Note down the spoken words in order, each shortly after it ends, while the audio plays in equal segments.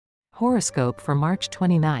Horoscope for March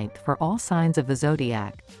 29th for all signs of the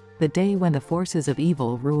Zodiac, the day when the forces of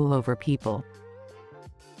evil rule over people.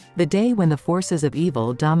 The day when the forces of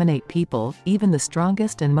evil dominate people, even the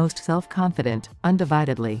strongest and most self-confident,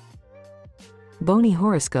 undividedly. Bony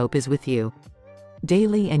Horoscope is with you.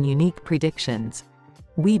 Daily and unique predictions.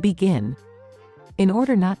 We begin. In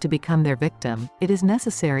order not to become their victim, it is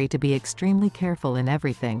necessary to be extremely careful in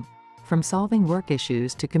everything, from solving work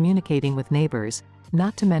issues to communicating with neighbors,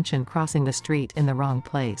 not to mention crossing the street in the wrong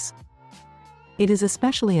place. It is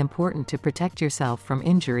especially important to protect yourself from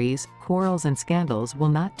injuries. Quarrels and scandals will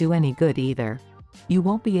not do any good either. You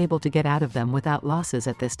won't be able to get out of them without losses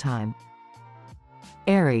at this time.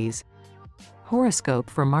 Aries. Horoscope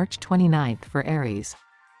for March 29th for Aries.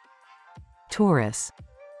 Taurus.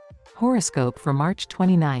 Horoscope for March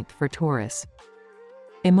 29th for Taurus.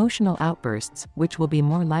 Emotional outbursts, which will be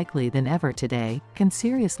more likely than ever today, can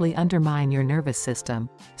seriously undermine your nervous system,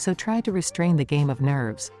 so try to restrain the game of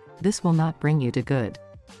nerves. This will not bring you to good.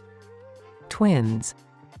 Twins.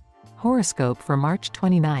 Horoscope for March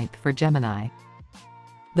 29th for Gemini.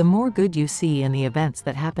 The more good you see in the events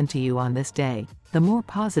that happen to you on this day, the more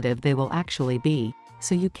positive they will actually be,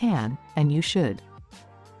 so you can, and you should,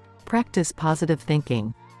 practice positive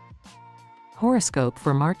thinking. Horoscope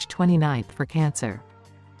for March 29th for Cancer.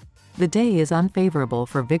 The day is unfavorable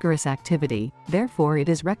for vigorous activity, therefore it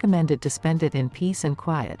is recommended to spend it in peace and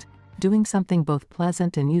quiet, doing something both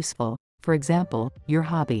pleasant and useful, for example, your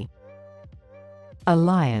hobby. A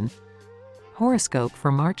Lion. Horoscope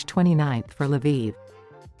for March 29th for Lviv.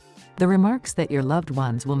 The remarks that your loved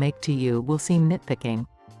ones will make to you will seem nitpicking,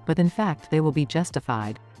 but in fact they will be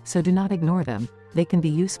justified, so do not ignore them, they can be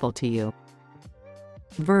useful to you.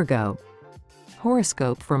 Virgo.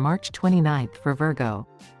 Horoscope for March 29th for Virgo.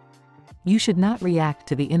 You should not react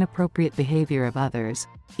to the inappropriate behavior of others.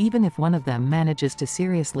 Even if one of them manages to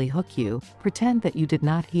seriously hook you, pretend that you did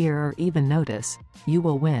not hear or even notice. You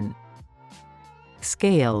will win.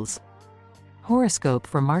 Scales. Horoscope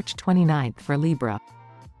for March 29th for Libra.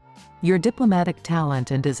 Your diplomatic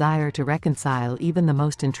talent and desire to reconcile even the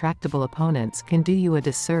most intractable opponents can do you a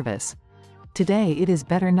disservice. Today it is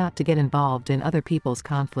better not to get involved in other people's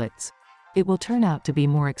conflicts. It will turn out to be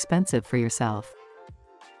more expensive for yourself.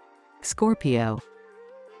 Scorpio.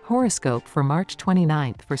 Horoscope for March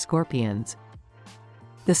 29th for Scorpions.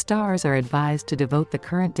 The stars are advised to devote the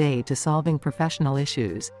current day to solving professional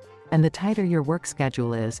issues, and the tighter your work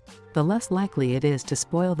schedule is, the less likely it is to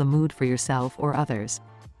spoil the mood for yourself or others.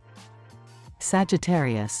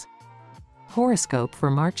 Sagittarius. Horoscope for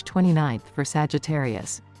March 29th for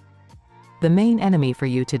Sagittarius. The main enemy for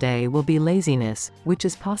you today will be laziness, which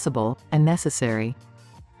is possible and necessary.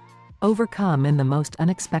 Overcome in the most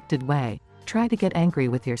unexpected way. Try to get angry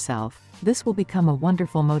with yourself. This will become a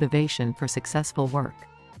wonderful motivation for successful work.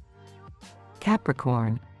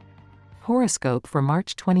 Capricorn. Horoscope for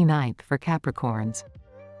March 29th for Capricorns.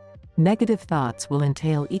 Negative thoughts will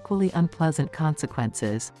entail equally unpleasant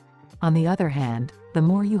consequences. On the other hand, the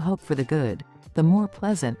more you hope for the good, the more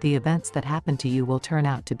pleasant the events that happen to you will turn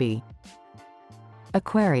out to be.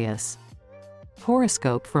 Aquarius.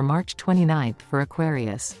 Horoscope for March 29th for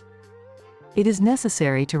Aquarius. It is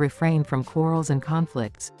necessary to refrain from quarrels and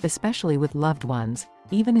conflicts, especially with loved ones,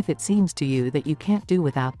 even if it seems to you that you can't do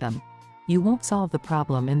without them. You won't solve the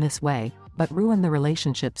problem in this way, but ruin the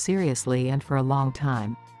relationship seriously and for a long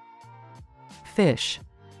time. Fish.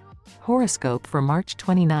 Horoscope for March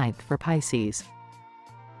 29th for Pisces.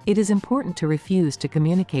 It is important to refuse to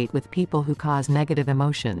communicate with people who cause negative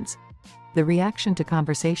emotions. The reaction to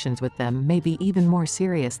conversations with them may be even more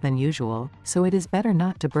serious than usual, so it is better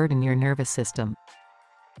not to burden your nervous system.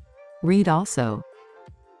 Read also.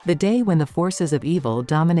 The day when the forces of evil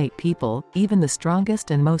dominate people, even the strongest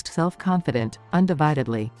and most self-confident,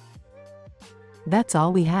 undividedly. That's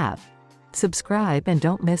all we have. Subscribe and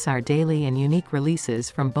don't miss our daily and unique releases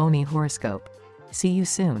from Bony Horoscope. See you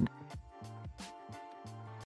soon.